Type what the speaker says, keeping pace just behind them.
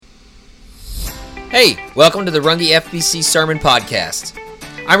Hey, welcome to the Runge FBC Sermon Podcast.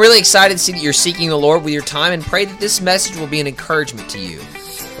 I'm really excited to see that you're seeking the Lord with your time and pray that this message will be an encouragement to you.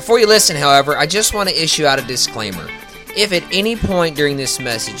 Before you listen, however, I just want to issue out a disclaimer. If at any point during this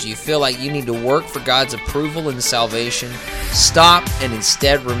message you feel like you need to work for God's approval and salvation, stop and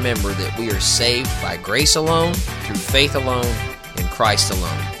instead remember that we are saved by grace alone, through faith alone, in Christ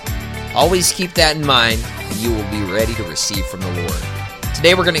alone. Always keep that in mind, and you will be ready to receive from the Lord.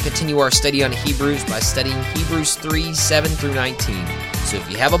 Today we're going to continue our study on Hebrews by studying Hebrews 3, 7 through 19. So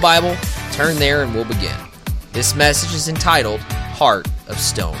if you have a Bible, turn there and we'll begin. This message is entitled, Heart of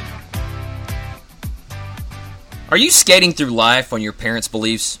Stone. Are you skating through life on your parents'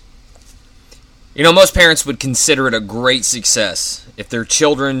 beliefs? You know, most parents would consider it a great success if their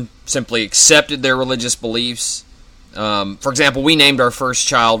children simply accepted their religious beliefs. For example, we named our first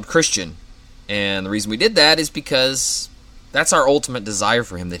child Christian, and the reason we did that is because that's our ultimate desire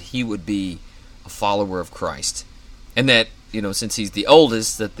for him, that he would be a follower of Christ. And that, you know, since he's the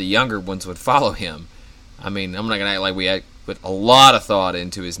oldest, that the younger ones would follow him. I mean, I'm not going to act like we had put a lot of thought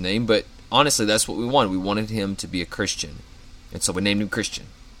into his name, but honestly, that's what we wanted. We wanted him to be a Christian. And so we named him Christian.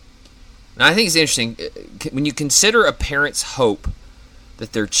 And I think it's interesting, when you consider a parent's hope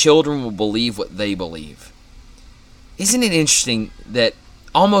that their children will believe what they believe, isn't it interesting that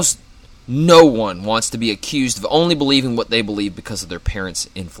almost no one wants to be accused of only believing what they believe because of their parents'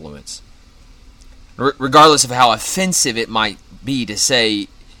 influence? Regardless of how offensive it might be to say,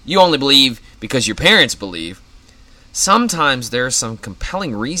 you only believe because your parents believe, sometimes there are some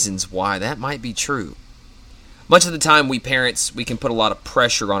compelling reasons why that might be true. Much of the time, we parents, we can put a lot of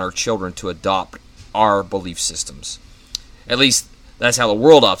pressure on our children to adopt our belief systems. At least, that's how the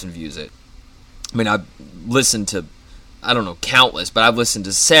world often views it. I mean, I've listened to, countless, but I've listened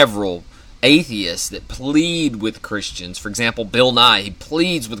to several atheists that plead with Christians. For example, Bill Nye, he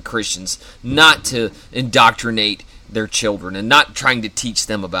pleads with Christians not to indoctrinate their children and not trying to teach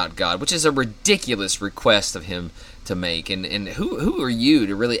them about God, which is a ridiculous request of him to make. And who are you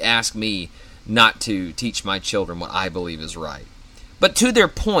to really ask me not to teach my children what I believe is right? But to their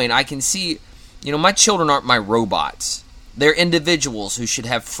point, I can see, my children aren't my robots. They're individuals who should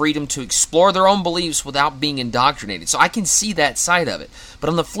have freedom to explore their own beliefs without being indoctrinated. So I can see that side of it. But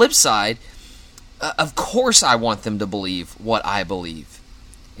on the flip side, of course I want them to believe what I believe.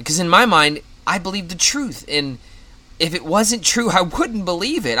 Because in my mind, I believe the truth. And if it wasn't true, I wouldn't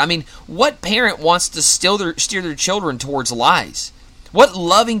believe it. I mean, what parent wants to steer their children towards lies? What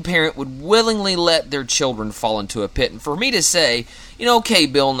loving parent would willingly let their children fall into a pit? And for me to say, okay,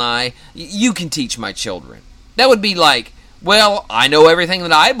 Bill Nye, you can teach my children. That would be like, well, I know everything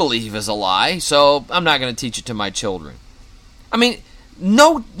that I believe is a lie, so I'm not going to teach it to my children. I mean,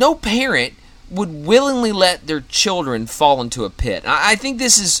 no parent would willingly let their children fall into a pit. I think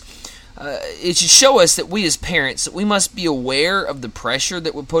this is, it should show us that we as parents, that we must be aware of the pressure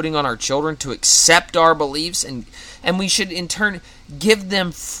that we're putting on our children to accept our beliefs, and we should in turn give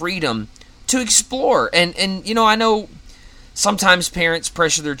them freedom to explore. And I know sometimes parents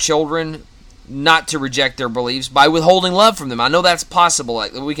pressure their children not to reject their beliefs by withholding love from them. I know that's possible.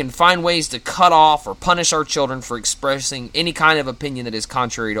 Like, we can find ways to cut off or punish our children for expressing any kind of opinion that is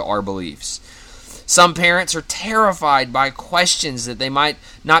contrary to our beliefs. Some parents are terrified by questions that they might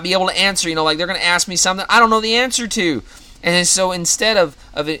not be able to answer. Like they're going to ask me something I don't know the answer to. And so instead of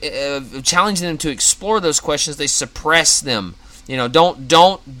challenging them to explore those questions, they suppress them.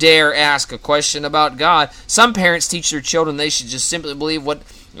 Don't dare ask a question about God. Some parents teach their children they should just simply believe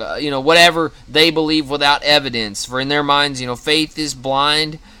whatever they believe without evidence. For in their minds, faith is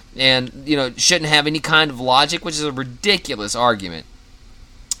blind and, shouldn't have any kind of logic, which is a ridiculous argument.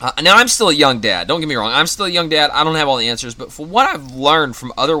 Now, I'm still a young dad. Don't get me wrong. I'm still a young dad. I don't have all the answers. But for what I've learned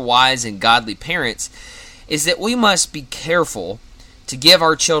from other wise and godly parents is that we must be careful to give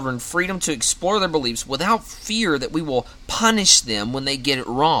our children freedom to explore their beliefs without fear that we will punish them when they get it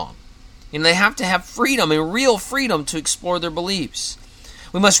wrong. They have to have freedom, and real freedom, to explore their beliefs.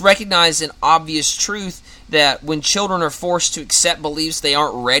 We must recognize an obvious truth that when children are forced to accept beliefs they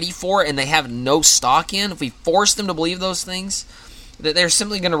aren't ready for and they have no stock in, if we force them to believe those things, that they're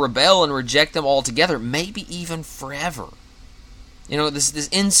simply going to rebel and reject them altogether, maybe even forever. This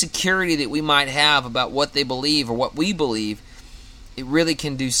insecurity that we might have about what they believe or what we believe, it really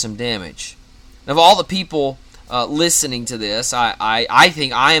can do some damage. Of all the people listening to this, I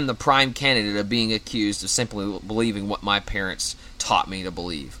think I am the prime candidate of being accused of simply believing what my parents taught me to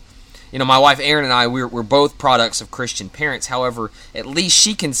believe. My wife Erin and I, we're both products of Christian parents. However, at least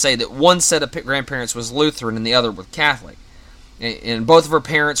she can say that one set of grandparents was Lutheran and the other was Catholic. And both of her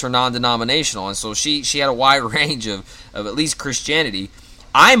parents are non-denominational, and so she had a wide range of at least Christianity.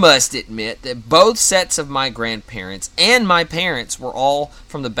 I must admit that both sets of my grandparents and my parents were all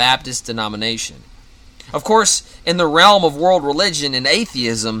from the Baptist denomination. Of course, in the realm of world religion and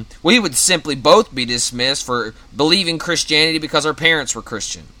atheism, we would simply both be dismissed for believing Christianity because our parents were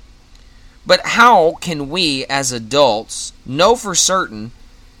Christian. But how can we, as adults, know for certain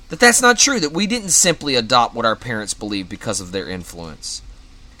that that's not true, that we didn't simply adopt what our parents believed because of their influence?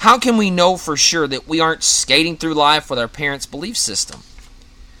 How can we know for sure that we aren't skating through life with our parents' belief system?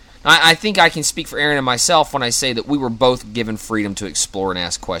 I think I can speak for Aaron and myself when I say that we were both given freedom to explore and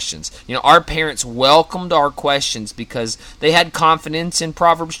ask questions. Our parents welcomed our questions because they had confidence in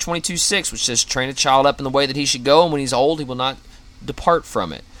Proverbs 22:6, which says, "Train a child up in the way that he should go, and when he's old, he will not depart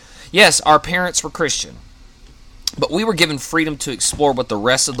from it." Yes, our parents were Christian, but we were given freedom to explore what the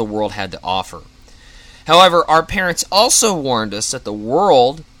rest of the world had to offer. However, our parents also warned us that the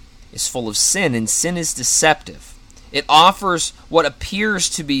world is full of sin, and sin is deceptive. It offers what appears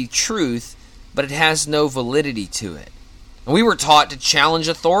to be truth, but it has no validity to it. And we were taught to challenge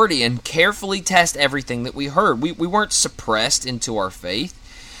authority and carefully test everything that we heard. We weren't suppressed into our faith.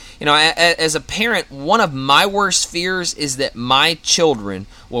 As a parent, one of my worst fears is that my children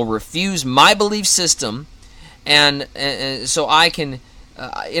will refuse my belief system, and so I can,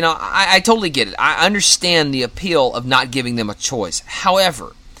 I totally get it. I understand the appeal of not giving them a choice.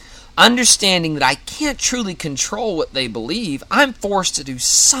 However, understanding that I can't truly control what they believe, I'm forced to do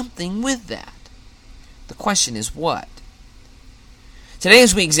something with that. The question is what? Today,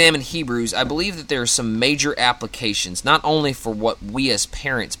 as we examine Hebrews, I believe that there are some major applications, not only for what we as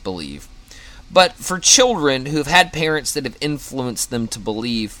parents believe, but for children who have had parents that have influenced them to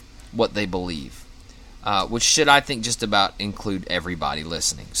believe what they believe, which should, I think, just about include everybody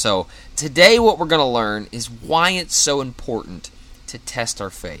listening. So today what we're going to learn is why it's so important to test our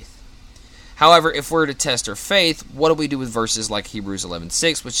faith. However, if we're to test our faith, what do we do with verses like Hebrews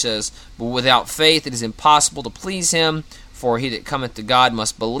 11:6, which says, "But without faith it is impossible to please him, for he that cometh to God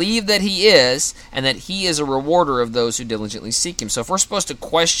must believe that he is, and that he is a rewarder of those who diligently seek him." So if we're supposed to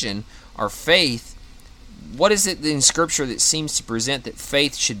question our faith, what is it in Scripture that seems to present that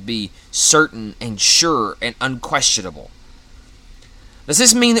faith should be certain and sure and unquestionable? Does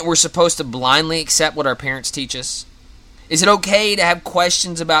this mean that we're supposed to blindly accept what our parents teach us? Is it okay to have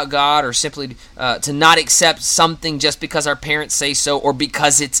questions about God, or simply to not accept something just because our parents say so, or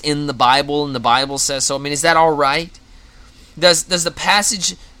because it's in the Bible and the Bible says so? Is that all right? Does the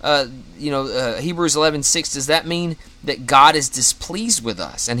passage, Hebrews 11:6, does that mean that God is displeased with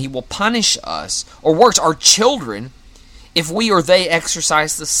us and he will punish us, or worse, our children, if we or they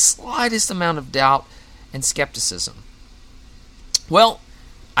exercise the slightest amount of doubt and skepticism? Well,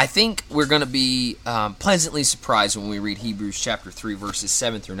 I think we're going to be pleasantly surprised when we read Hebrews chapter 3, verses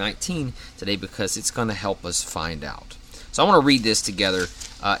 7 through 19 today, because it's going to help us find out. So I want to read this together.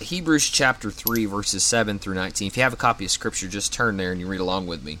 Hebrews chapter 3, verses 7 through 19. If you have a copy of Scripture, just turn there and you read along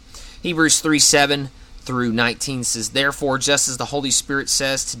with me. Hebrews 3, 7 through 19 says, "Therefore, just as the Holy Spirit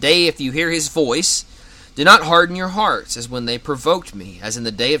says, today if you hear his voice, do not harden your hearts, as when they provoked me, as in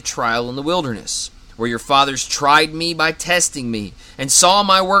the day of trial in the wilderness, where your fathers tried me by testing me, and saw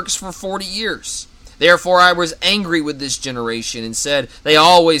my works for 40 years. Therefore I was angry with this generation, and said, they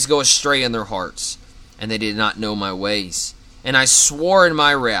always go astray in their hearts, and they did not know my ways. And I swore in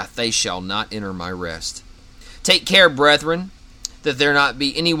my wrath, they shall not enter my rest. Take care, brethren, that there not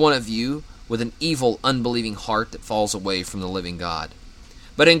be any one of you with an evil, unbelieving heart that falls away from the living God.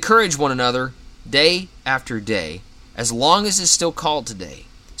 But encourage one another day after day, as long as is still called today,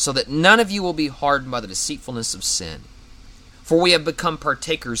 so that none of you will be hardened by the deceitfulness of sin. For we have become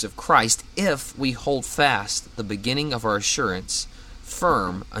partakers of Christ if we hold fast the beginning of our assurance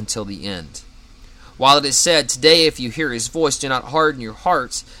firm until the end. While it is said, today if you hear his voice, do not harden your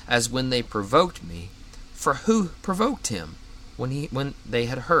hearts as when they provoked me. For who provoked him when they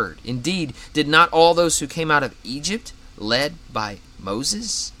had heard? Indeed, did not all those who came out of Egypt led by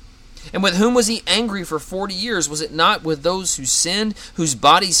Moses? And with whom was he angry for 40 years? Was it not with those who sinned, whose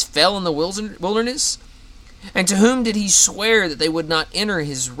bodies fell in the wilderness? And to whom did he swear that they would not enter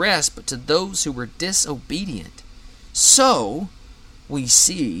his rest, but to those who were disobedient? So we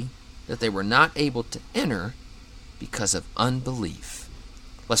see that they were not able to enter because of unbelief.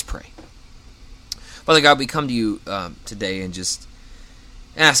 Let's pray. Father God, we come to you today and just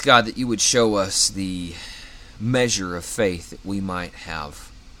ask, God, that you would show us the measure of faith that we might have.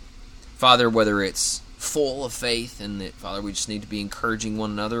 Father, whether it's full of faith and that, Father, we just need to be encouraging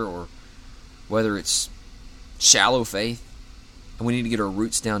one another, or whether it's shallow faith and we need to get our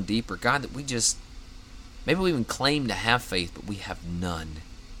roots down deeper. God, that we just, maybe we even claim to have faith, but we have none.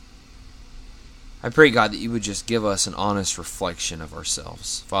 I pray, God, that you would just give us an honest reflection of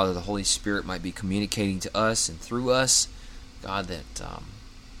ourselves. Father, the Holy Spirit might be communicating to us and through us, God, that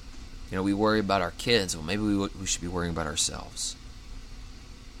we worry about our kids. Well, maybe we should be worrying about ourselves.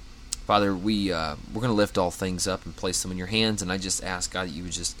 Father, we're going to lift all things up and place them in your hands, and I just ask, God, that you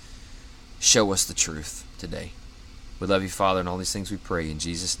would just show us the truth today. We love you, Father, and all these things we pray in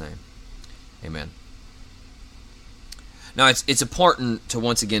Jesus' name. Amen. Now, it's important to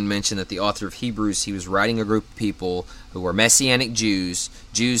once again mention that the author of Hebrews, he was writing a group of people who were Messianic Jews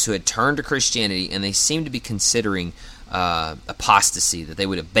who had turned to Christianity, and they seemed to be considering apostasy, that they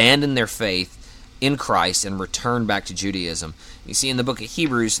would abandon their faith in Christ and return back to Judaism. You see, in the book of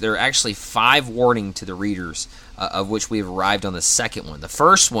Hebrews, there are actually 5 warnings to the readers, of which we have arrived on the second one. The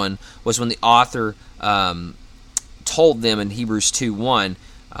first one was when the author told them in Hebrews 2:1,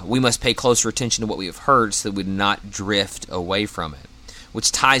 we must pay closer attention to what we have heard so that we would not drift away from it,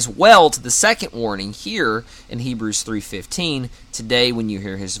 which ties well to the second warning here in Hebrews 3:15, today when you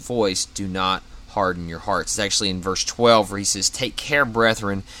hear his voice, do not harden your hearts. It's actually in verse 12 where he says, take care,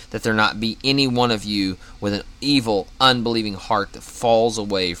 brethren, that there not be any one of you with an evil, unbelieving heart that falls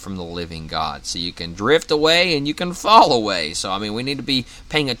away from the living God. So you can drift away and you can fall away. So, we need to be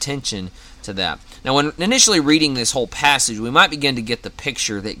paying attention to that. Now, when initially reading this whole passage, we might begin to get the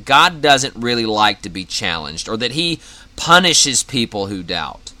picture that God doesn't really like to be challenged, or that he punishes people who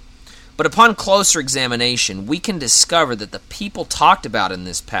doubt. But upon closer examination, we can discover that the people talked about in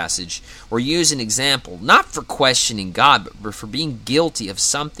this passage were used an example, not for questioning God, but for being guilty of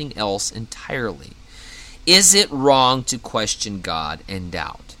something else entirely. Is it wrong to question God and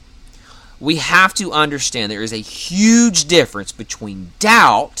doubt? We have to understand there is a huge difference between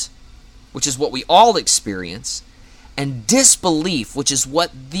doubt, which is what we all experience, and disbelief, which is what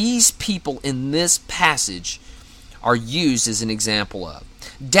these people in this passage are used as an example of.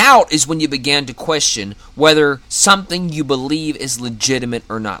 Doubt is when you begin to question whether something you believe is legitimate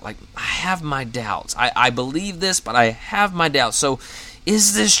or not. Like, I have my doubts. I believe this, but I have my doubts. So,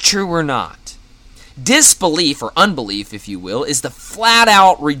 is this true or not? Disbelief, or unbelief, if you will, is the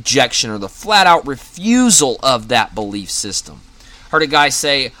flat-out rejection or the flat-out refusal of that belief system. Heard a guy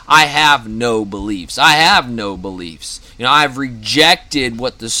say, I have no beliefs. I have no beliefs. I've rejected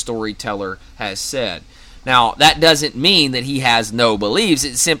what the storyteller has said. Now, that doesn't mean that he has no beliefs.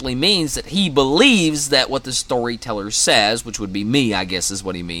 It simply means that he believes that what the storyteller says, which would be me, I guess is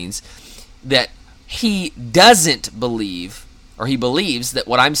what he means, that he doesn't believe, or he believes that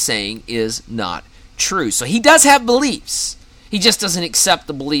what I'm saying is not true. So he does have beliefs. He just doesn't accept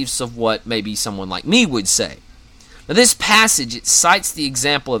the beliefs of what maybe someone like me would say. Now, this passage, it cites the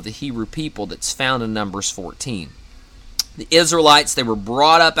example of the Hebrew people that's found in Numbers 14. The Israelites, they were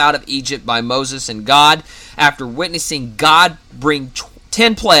brought up out of Egypt by Moses and God after witnessing God bring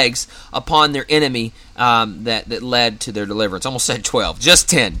 10 plagues upon their enemy that led to their deliverance. Almost said 12, just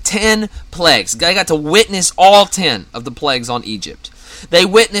 10. 10 plagues. They got to witness all 10 of the plagues on Egypt. They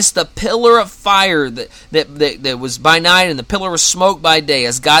witnessed the pillar of fire that was by night and the pillar of smoke by day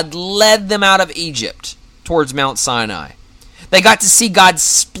as God led them out of Egypt towards Mount Sinai. They got to see God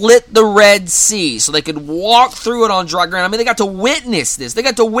split the Red Sea so they could walk through it on dry ground. They got to witness this. They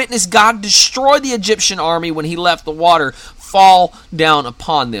got to witness God destroy the Egyptian army when he let the water fall down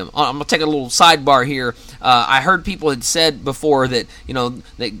upon them. I'm going to take a little sidebar here. I heard people had said before that,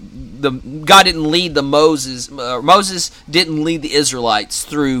 God didn't lead Moses didn't lead the Israelites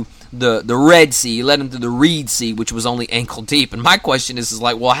through the Red Sea. He led them through the Reed Sea, which was only ankle deep. And my question is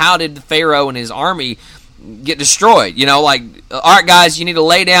well, how did Pharaoh and his army get destroyed? All right, guys, you need to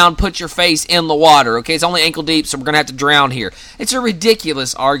lay down, put your face in the water. Okay, it's only ankle deep, so we're going to have to drown here. It's a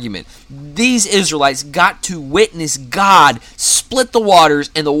ridiculous argument. These Israelites got to witness God split the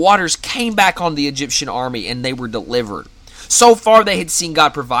waters, and the waters came back on the Egyptian army, and they were delivered. So far, they had seen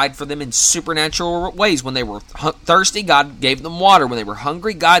God provide for them in supernatural ways. When they were thirsty, God gave them water. When they were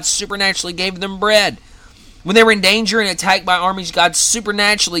hungry, God supernaturally gave them bread. When they were in danger and attacked by armies, God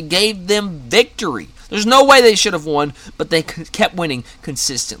supernaturally gave them victory. There's no way they should have won, but they kept winning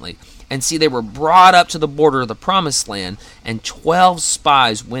consistently. And see, they were brought up to the border of the Promised Land, and 12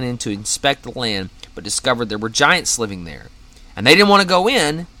 spies went in to inspect the land, but discovered there were giants living there. And they didn't want to go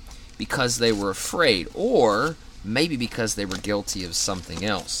in because they were afraid, or maybe because they were guilty of something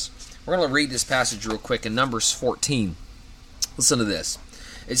else. We're going to read this passage real quick in Numbers 14. Listen to this.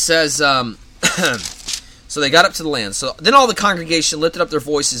 It says, so they got up to the land. So then all the congregation lifted up their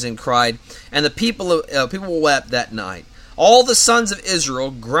voices and cried, and the people wept that night. All the sons of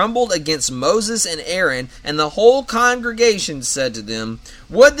Israel grumbled against Moses and Aaron, and the whole congregation said to them,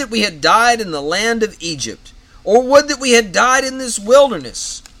 would that we had died in the land of Egypt, or would that we had died in this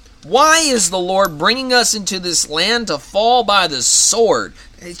wilderness. Why is the Lord bringing us into this land to fall by the sword?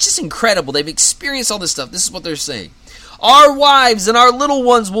 It's just incredible. They've experienced all this stuff. This is what they're saying. Our wives and our little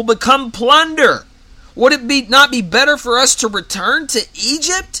ones will become plunder. Would it not be better for us to return to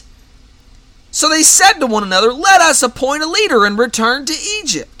Egypt? So they said to one another, let us appoint a leader and return to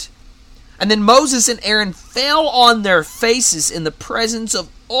Egypt. And then Moses and Aaron fell on their faces in the presence of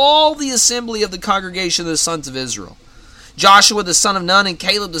all the assembly of the congregation of the sons of Israel. Joshua the son of Nun and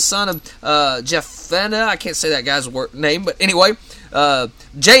Caleb the son of Jephunneh, I can't say that guy's name, but anyway,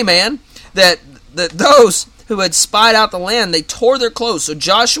 J-Man, that those who had spied out the land, they tore their clothes. So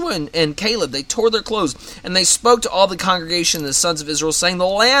Joshua and Caleb, they tore their clothes, and they spoke to all the congregation of the sons of Israel, saying, the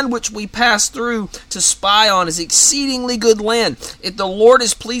land which we passed through to spy on is exceedingly good land. If the Lord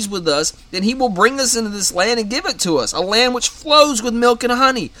is pleased with us, then he will bring us into this land and give it to us, a land which flows with milk and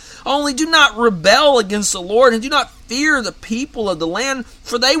honey. Only do not rebel against the Lord, and do not fear the people of the land,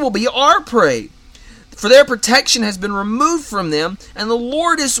 for they will be our prey. For their protection has been removed from them, and the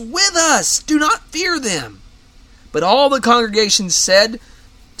Lord is with us. Do not fear them. But all the congregation said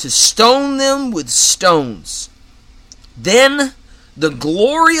to stone them with stones. Then the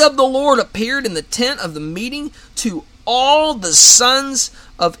glory of the Lord appeared in the tent of the meeting to all the sons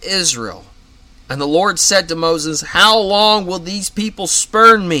of Israel. And the Lord said to Moses, how long will these people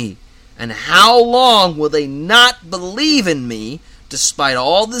spurn me? And how long will they not believe in me, despite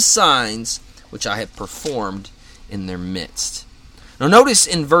all the signs which I have performed in their midst? Now notice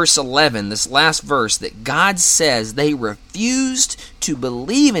in verse 11, this last verse, that God says they refused to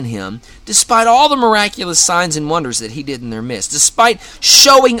believe in him despite all the miraculous signs and wonders that he did in their midst. Despite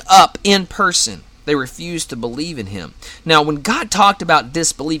showing up in person, they refused to believe in him. Now when God talked about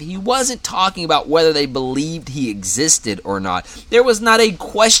disbelief, he wasn't talking about whether they believed he existed or not. There was not a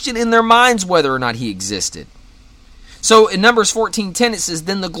question in their minds whether or not he existed. So in Numbers 14:10 it says,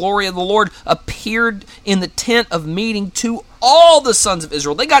 then the glory of the Lord appeared in the tent of meeting to all the sons of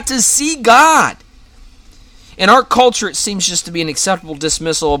Israel. They got to see God. In our culture, it seems just to be an acceptable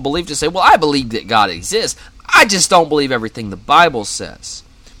dismissal of belief to say, well, I believe that God exists. I just don't believe everything the Bible says.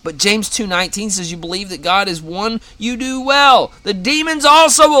 But James 2:19 says, you believe that God is one, you do well. The demons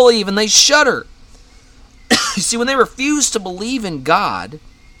also believe, and they shudder. You see, when they refused to believe in God,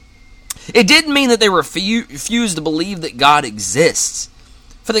 it didn't mean that they refused to believe that God exists.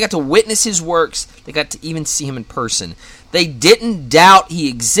 For they got to witness his works. They got to even see him in person. They didn't doubt he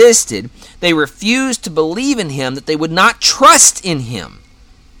existed. They refused to believe in him, that they would not trust in him.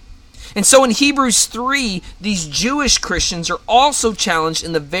 And so in Hebrews 3, these Jewish Christians are also challenged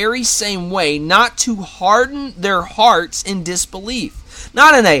in the very same way not to harden their hearts in disbelief.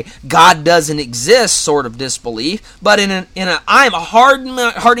 Not in a God doesn't exist sort of disbelief, but in a I'm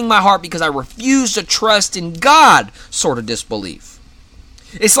hardening my heart because I refuse to trust in God sort of disbelief.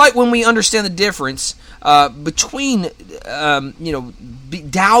 It's like when we understand the difference between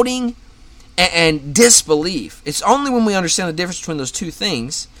doubting and disbelief. It's only when we understand the difference between those two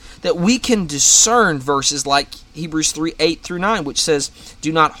things that we can discern verses like Hebrews 3:8-9, which says,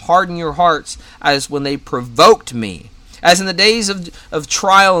 do not harden your hearts as when they provoked me, as in the days of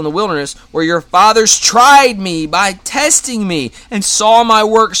trial in the wilderness, where your fathers tried me by testing me and saw my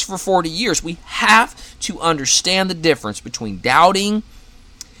works for 40 years. We have to understand the difference between doubting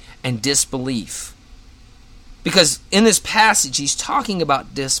and disbelief. Because in this passage, he's talking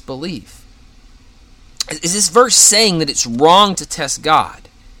about disbelief. Is this verse saying that it's wrong to test God?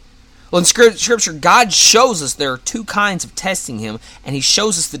 Well, in Scripture, God shows us there are two kinds of testing him, and he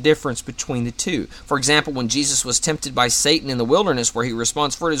shows us the difference between the two. For example, when Jesus was tempted by Satan in the wilderness, where he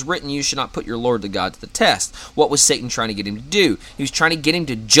responds, for it is written, you should not put your Lord the God to the test. What was Satan trying to get him to do? He was trying to get him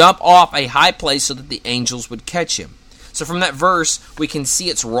to jump off a high place so that the angels would catch him. So from that verse, we can see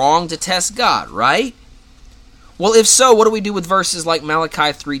it's wrong to test God, right? Well, if so, what do we do with verses like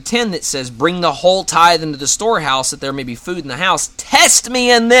Malachi 3:10 that says, bring the whole tithe into the storehouse that there may be food in the house. Test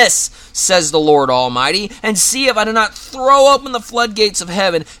me in this, says the Lord Almighty, and see if I do not throw open the floodgates of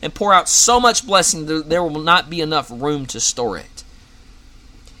heaven and pour out so much blessing that there will not be enough room to store it.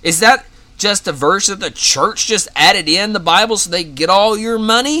 Is that just a verse that the church just added in the Bible so they get all your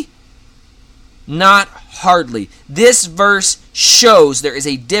money? Not hardly. This verse shows there is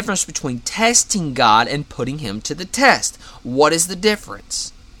a difference between testing God and putting him to the test. What is the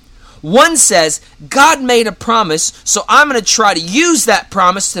difference? One says, God made a promise, so I'm going to try to use that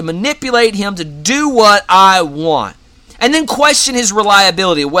promise to manipulate him to do what I want. And then question his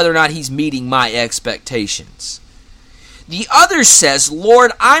reliability, whether or not he's meeting my expectations. The other says,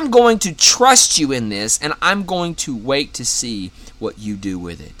 Lord, I'm going to trust you in this, and I'm going to wait to see what you do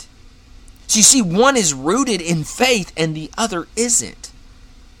with it. So you see, one is rooted in faith and the other isn't.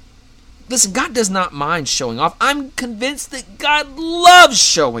 Listen, God does not mind showing off. I'm convinced that God loves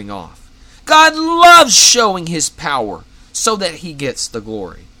showing off. God loves showing his power so that he gets the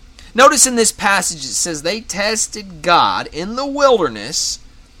glory. Notice in this passage it says they tested God in the wilderness.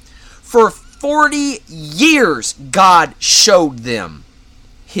 For 40 years, God showed them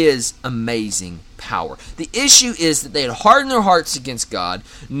his amazing power. The issue is that they had hardened their hearts against God.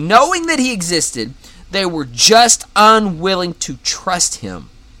 Knowing that he existed, they were just unwilling to trust him.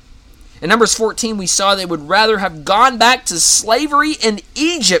 In Numbers 14, we saw they would rather have gone back to slavery in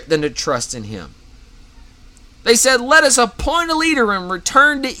Egypt than to trust in him. They said, let us appoint a leader and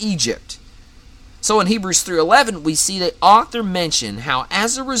return to Egypt. So in Hebrews 3:11, we see the author mention how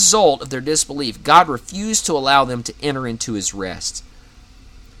as a result of their disbelief, God refused to allow them to enter into his rest.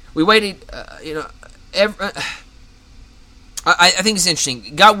 We waited, I think it's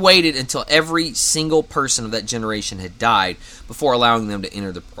interesting. God waited until every single person of that generation had died before allowing them to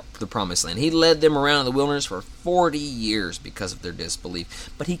enter the promised land. He led them around in the wilderness for 40 years because of their disbelief.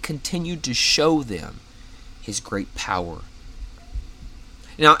 But he continued to show them his great power.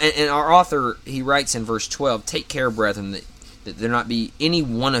 Now, and our author, he writes in verse 12, take care, brethren, that there not be any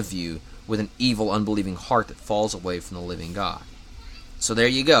one of you with an evil, unbelieving heart that falls away from the living God. So there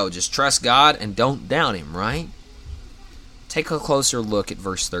you go. Just trust God and don't doubt him, right? Take a closer look at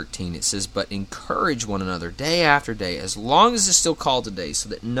verse 13. It says, but encourage one another day after day, as long as it's still called today, so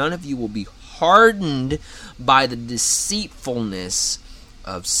that none of you will be hardened by the deceitfulness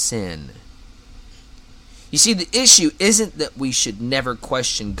of sin. You see, the issue isn't that we should never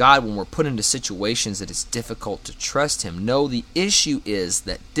question God when we're put into situations that it's difficult to trust him. No, the issue is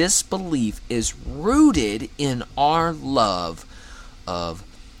that disbelief is rooted in our love of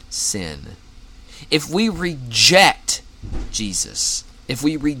sin. If we reject Jesus, if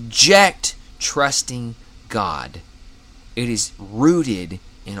we reject trusting God, it is rooted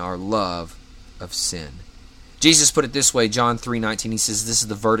in our love of sin. Jesus put it this way, John 3:19, he says, this is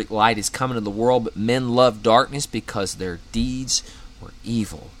the verdict, light is come into the world, but men love darkness because their deeds were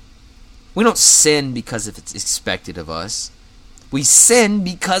evil. We don't sin because it's expected of us. We sin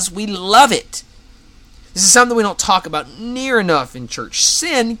because we love it. This is something we don't talk about near enough in church.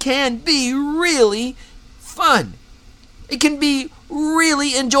 Sin can be really fun. It can be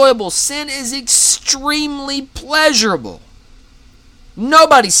really enjoyable. Sin is extremely pleasurable.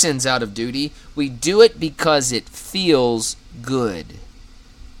 Nobody sins out of duty. We do it because it feels good.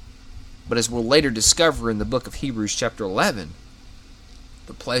 But as we'll later discover in the book of Hebrews chapter 11,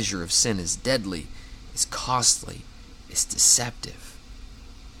 the pleasure of sin is deadly, is costly, is deceptive.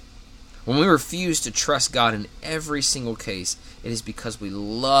 When we refuse to trust God in every single case, it is because we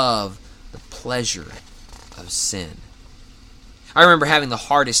love the pleasure of sin. I remember having the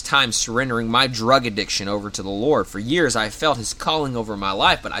hardest time surrendering my drug addiction over to the Lord. For years I felt his calling over my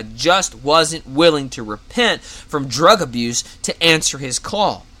life, but I just wasn't willing to repent from drug abuse to answer his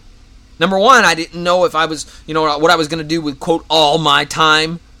call. Number one, I didn't know if I was, what I was going to do with, quote, all my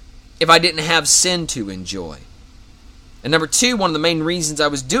time if I didn't have sin to enjoy. And number two, one of the main reasons I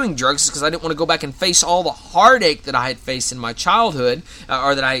was doing drugs is because I didn't want to go back and face all the heartache that I had faced in my childhood,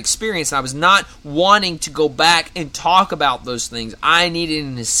 or that I experienced. And I was not wanting to go back and talk about those things. I needed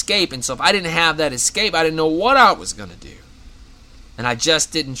an escape, and so if I didn't have that escape, I didn't know what I was going to do. And I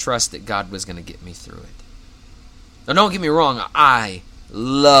just didn't trust that God was going to get me through it. Now, don't get me wrong, I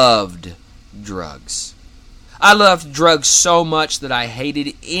loved drugs. I loved drugs so much that I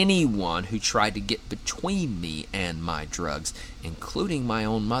hated anyone who tried to get between me and my drugs, including my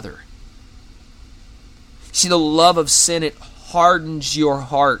own mother. See, the love of sin, it hardens your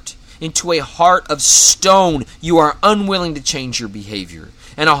heart into a heart of stone. You are unwilling to change your behavior.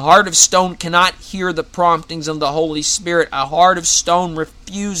 And a heart of stone cannot hear the promptings of the Holy Spirit. A heart of stone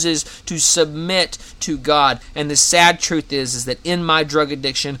refuses to submit to God. And the sad truth is that in my drug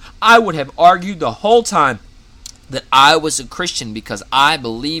addiction, I would have argued the whole time that I was a Christian because I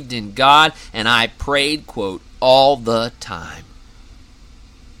believed in God and I prayed, quote, all the time.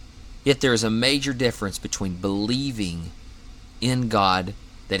 Yet there is a major difference between believing in God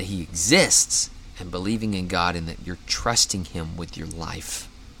that he exists and believing in God and that you're trusting him with your life.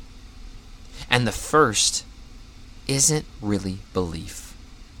 And the first isn't really belief.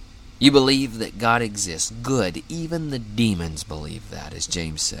 You believe that God exists. Good. Even the demons believe that, as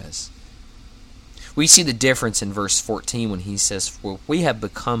James says. We see the difference in verse 14 when he says, for we have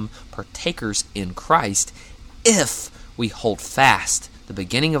become partakers in Christ if we hold fast the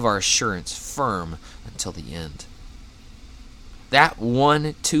beginning of our assurance firm until the end. That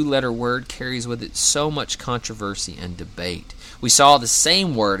one two-letter word carries with it so much controversy and debate. We saw the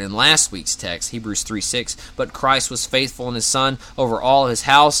same word in last week's text, Hebrews 3:6, but Christ was faithful in his Son over all his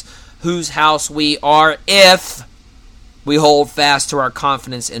house. whose house we are if we hold fast to our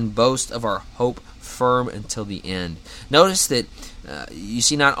confidence and boast of our hope firm until the end. Notice that you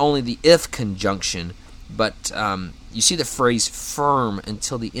see not only the if conjunction, but you see the phrase firm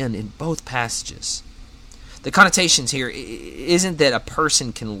until the end in both passages. The connotations here isn't that a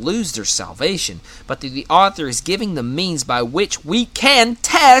person can lose their salvation, but that the author is giving the means by which we can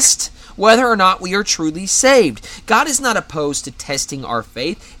test whether or not we are truly saved. God is not opposed to testing our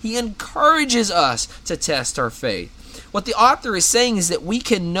faith. He encourages us to test our faith. What the author is saying is that we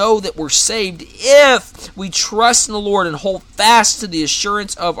can know that we're saved if we trust in the Lord and hold fast to the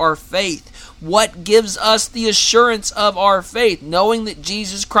assurance of our faith. What gives us the assurance of our faith? Knowing that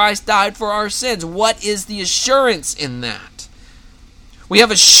Jesus Christ died for our sins. What is the assurance in that? We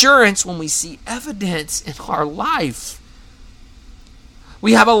have assurance when we see evidence in our life.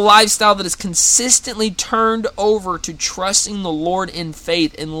 We have a lifestyle that is consistently turned over to trusting the Lord in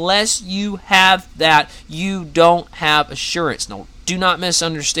faith. Unless you have that, you don't have assurance. Now, do not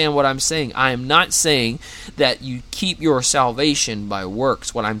misunderstand what I'm saying. I am not saying that you keep your salvation by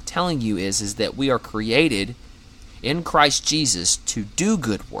works. What I'm telling you is that we are created in Christ Jesus to do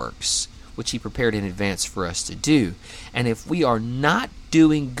good works, which He prepared in advance for us to do. And if we are not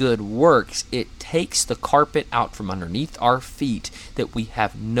doing good works, it takes the carpet out from underneath our feet that we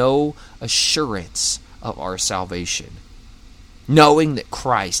have no assurance of our salvation. Knowing that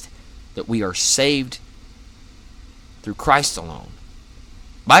Christ, that we are saved through Christ alone,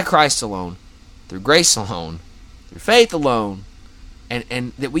 by Christ alone, through grace alone, through faith alone,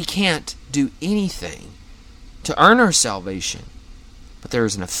 and that we can't do anything to earn our salvation, but there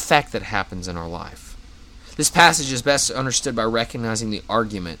is an effect that happens in our life. This passage is best understood by recognizing the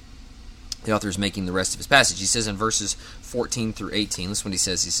argument the author is making the rest of his passage. He says in verses 14 through 18, this is what he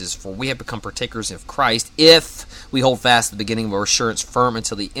says. He says, "For we have become partakers of Christ if we hold fast the beginning of our assurance firm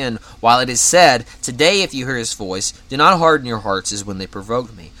until the end. While it is said, today if you hear His voice, do not harden your hearts as when they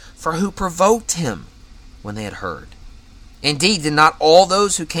provoked me. For who provoked Him when they had heard? Indeed, did not all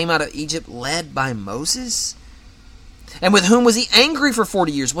those who came out of Egypt led by Moses? And with whom was He angry for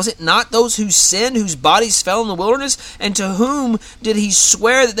 40 years? Was it not those who sinned, whose bodies fell in the wilderness? And to whom did He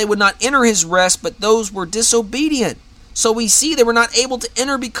swear that they would not enter His rest, but those were disobedient? So we see they were not able to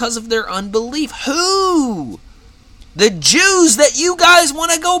enter because of their unbelief." Who? The Jews that you guys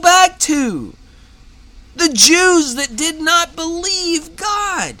want to go back to. The Jews that did not believe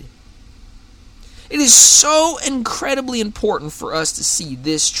God. It is so incredibly important for us to see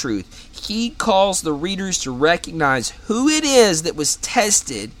this truth. He calls the readers to recognize who it is that was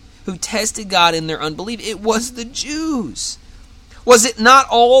tested, who tested God in their unbelief. It was the Jews. Was it not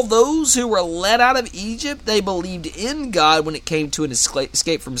all those who were led out of Egypt? They believed in God when it came to an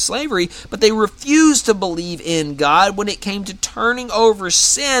escape from slavery, but they refused to believe in God when it came to turning over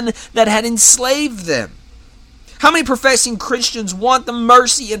sin that had enslaved them. How many professing Christians want the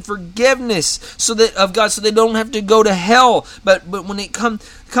mercy and forgiveness of God so they don't have to go to hell? But when it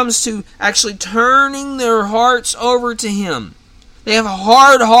comes to actually turning their hearts over to Him, they have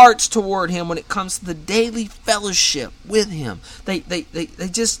hard hearts toward Him when it comes to the daily fellowship with Him. They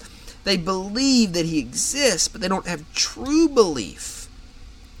believe that He exists, but they don't have true belief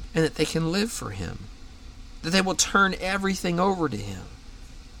and that they can live for Him, that they will turn everything over to Him.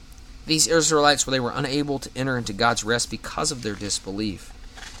 These Israelites, they were unable to enter into God's rest because of their disbelief.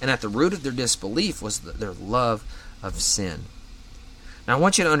 And at the root of their disbelief was their love of sin. Now I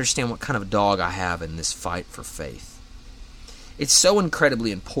want you to understand what kind of dog I have in this fight for faith. It's so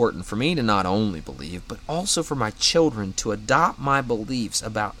incredibly important for me to not only believe, but also for my children to adopt my beliefs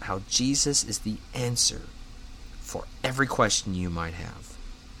about how Jesus is the answer for every question you might have.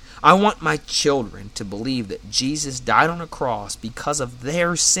 I want my children to believe that Jesus died on a cross because of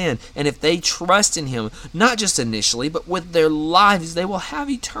their sin. And if they trust in Him, not just initially, but with their lives, they will have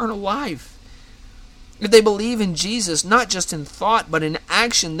eternal life. If they believe in Jesus, not just in thought, but in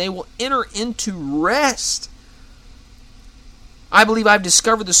action, they will enter into rest. I believe I've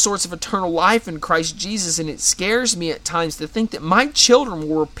discovered the source of eternal life in Christ Jesus, and it scares me at times to think that my children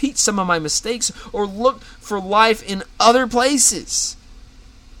will repeat some of my mistakes or look for life in other places.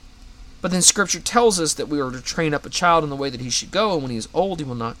 But then Scripture tells us that we are to train up a child in the way that he should go, and when he is old, he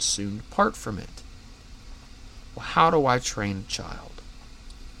will not soon depart from it. Well, how do I train a child?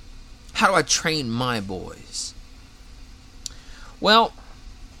 How do I train my boys? Well,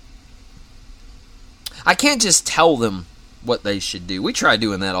 I can't just tell them what they should do. We try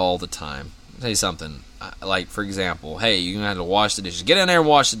doing that all the time. I'll tell you something. Like, for example, hey, you're going to have to wash the dishes. Get in there and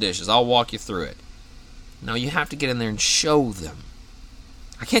wash the dishes. I'll walk you through it. No, you have to get in there and show them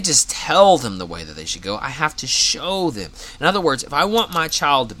I can't just tell them the way that they should go. I have to show them. In other words, if I want my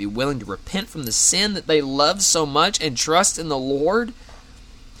child to be willing to repent from the sin that they love so much and trust in the Lord,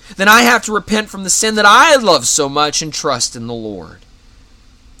 then I have to repent from the sin that I love so much and trust in the Lord.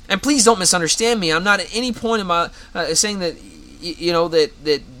 And please don't misunderstand me. I'm not at any point in my saying that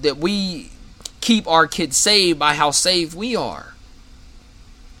that we keep our kids saved by how saved we are.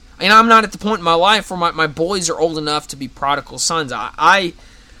 And I'm not at the point in my life where my boys are old enough to be prodigal sons.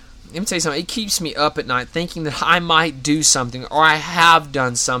 Let me tell you something. It keeps me up at night thinking that I might do something, or I have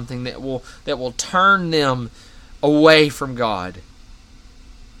done something that will turn them away from God.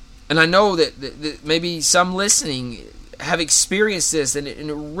 And I know that maybe some listening have experienced this, and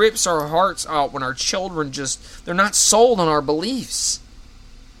it rips our hearts out when our children they're not sold on our beliefs.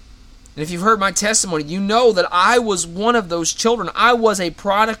 And if you've heard my testimony, you know that I was one of those children. I was a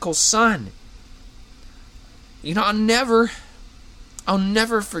prodigal son. I'll never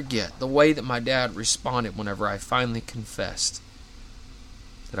forget the way that my dad responded whenever I finally confessed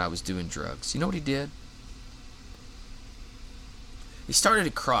that I was doing drugs. You know what he did? He started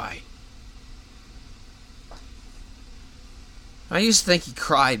to cry. I used to think he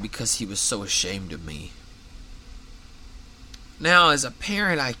cried because he was so ashamed of me. Now, as a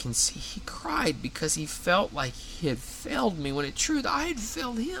parent, I can see he cried because he felt like he had failed me, when in truth, I had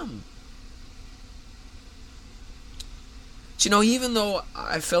failed him. But even though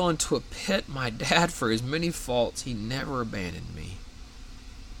I fell into a pit, my dad, for his many faults, he never abandoned me.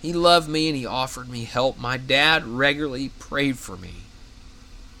 He loved me and he offered me help. My dad regularly prayed for me.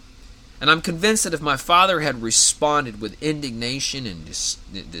 And I'm convinced that if my father had responded with indignation and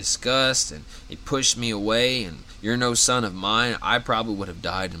disgust, and he pushed me away, and you're no son of mine, I probably would have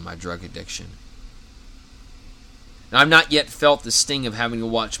died in my drug addiction. Now, I've not yet felt the sting of having to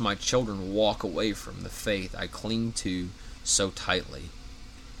watch my children walk away from the faith I cling to so tightly,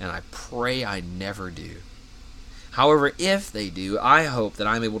 and I pray I never do. However, if they do, I hope that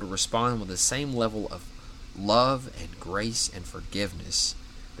I'm able to respond with the same level of love and grace and forgiveness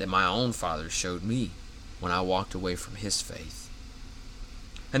that my own father showed me when I walked away from his faith.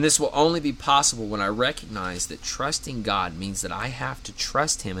 And this will only be possible when I recognize that trusting God means that I have to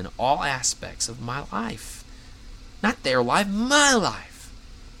trust Him in all aspects of my life. Not their life, my life.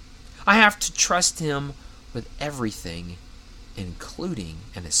 I have to trust Him with everything, including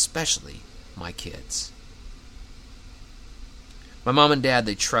and especially my kids. My mom and dad,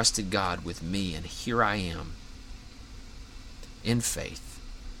 they trusted God with me, and here I am, in faith,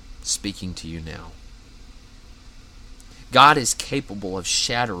 speaking to you now. God is capable of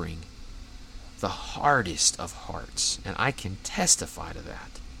shattering the hardest of hearts, and I can testify to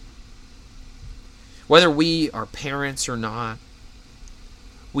that. Whether we are parents or not,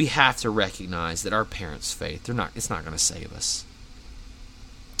 we have to recognize that our parents' faith, it's not going to save us.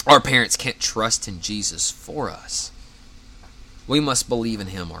 Our parents can't trust in Jesus for us. We must believe in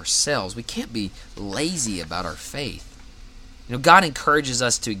Him ourselves. We can't be lazy about our faith. God encourages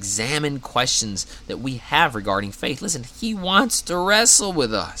us to examine questions that we have regarding faith. Listen, He wants to wrestle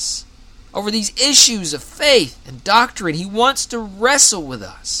with us over these issues of faith and doctrine. He wants to wrestle with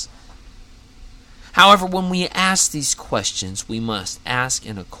us. However, when we ask these questions, we must ask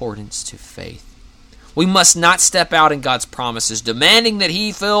in accordance to faith. We must not step out in God's promises, demanding that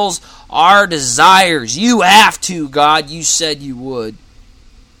He fills our desires. You have to, God. You said you would.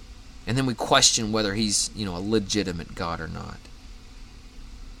 And then we question whether He's, a legitimate God or not.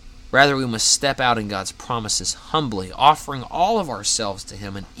 Rather, we must step out in God's promises humbly, offering all of ourselves to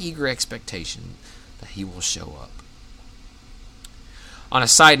Him in eager expectation that He will show up. On a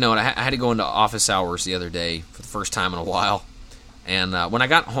side note, I had to go into office hours the other day for the first time in a while. And when I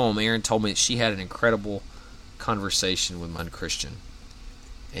got home, Erin told me that she had an incredible conversation with my Christian.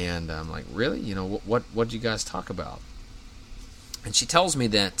 And I'm like, really? What did you guys talk about? And she tells me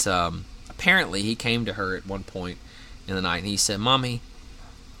that apparently he came to her at one point in the night and he said, "Mommy,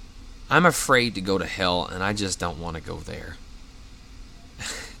 I'm afraid to go to hell and I just don't want to go there."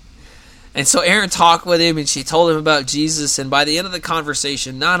 And so Erin talked with him and she told him about Jesus. And by the end of the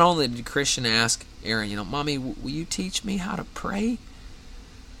conversation, not only did Christian ask Erin, "Mommy, will you teach me how to pray?"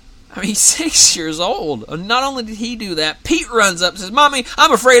 I mean, he's 6 years old. And not only did he do that, Pete runs up and says, "Mommy,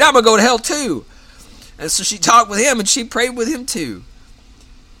 I'm afraid I'm going to go to hell too." And so she talked with him and she prayed with him too.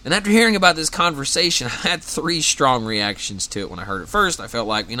 And after hearing about this conversation, I had 3 strong reactions to it when I heard it. First, I felt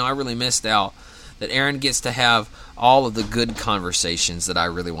like, I really missed out that Erin gets to have all of the good conversations that I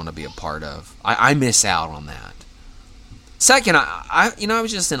really want to be a part of. I miss out on that. Second, I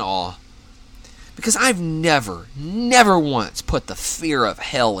was just in awe. Because I've never once put the fear of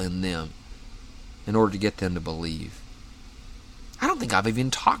hell in them in order to get them to believe. I don't think I've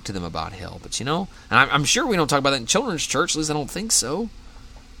even talked to them about hell, but and I'm sure we don't talk about that in children's church, at least I don't think so.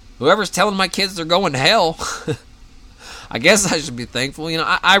 Whoever's telling my kids they're going to hell, I guess I should be thankful.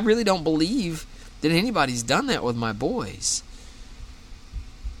 I really don't believe that anybody's done that with my boys.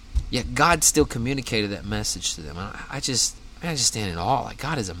 Yet God still communicated that message to them. I just stand in awe. Like,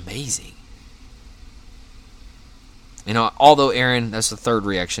 God is amazing. Although Aaron, that's the third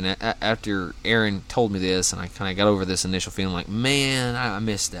reaction. After Aaron told me this, and I kind of got over this initial feeling like, man, I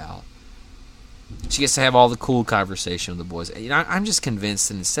missed out. She gets to have all the cool conversation with the boys. I'm just convinced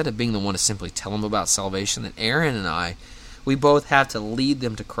that instead of being the one to simply tell them about salvation, that Aaron and we both have to lead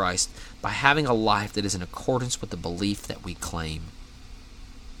them to Christ by having a life that is in accordance with the belief that we claim.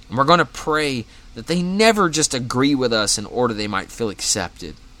 And we're going to pray that they never just agree with us in order they might feel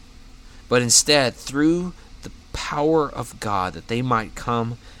accepted, but instead, through the power of God, that they might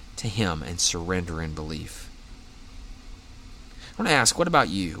come to Him and surrender in belief. I want to ask, what about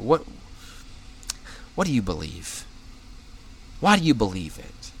you? What do you believe? Why do you believe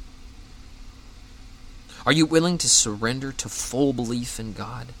it? Are you willing to surrender to full belief in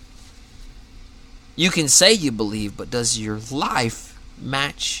God? You can say you believe, but does your life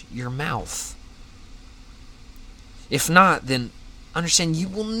match your mouth? If not, then understand you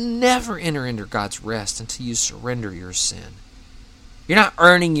will never enter into God's rest until you surrender your sin. You're not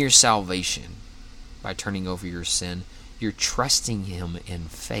earning your salvation by turning over your sin. You're trusting Him in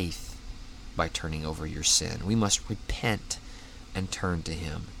faith by turning over your sin. We must repent and turn to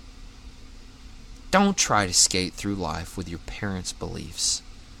Him. Don't try to skate through life with your parents' beliefs.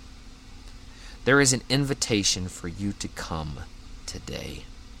 There is an invitation for you to come today.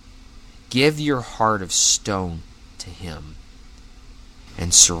 Give your heart of stone to Him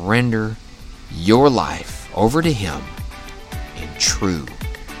and surrender your life over to Him in true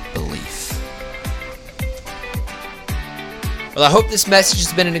belief. Well, I hope this message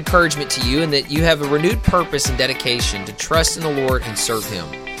has been an encouragement to you and that you have a renewed purpose and dedication to trust in the Lord and serve Him.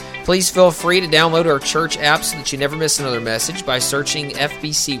 Please feel free to download our church app so that you never miss another message by searching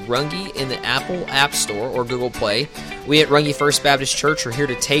FBC Runge in the Apple App Store or Google Play. We at Runge First Baptist Church are here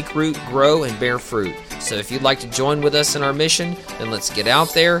to take root, grow, and bear fruit. So if you'd like to join with us in our mission, then let's get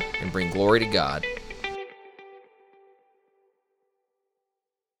out there and bring glory to God.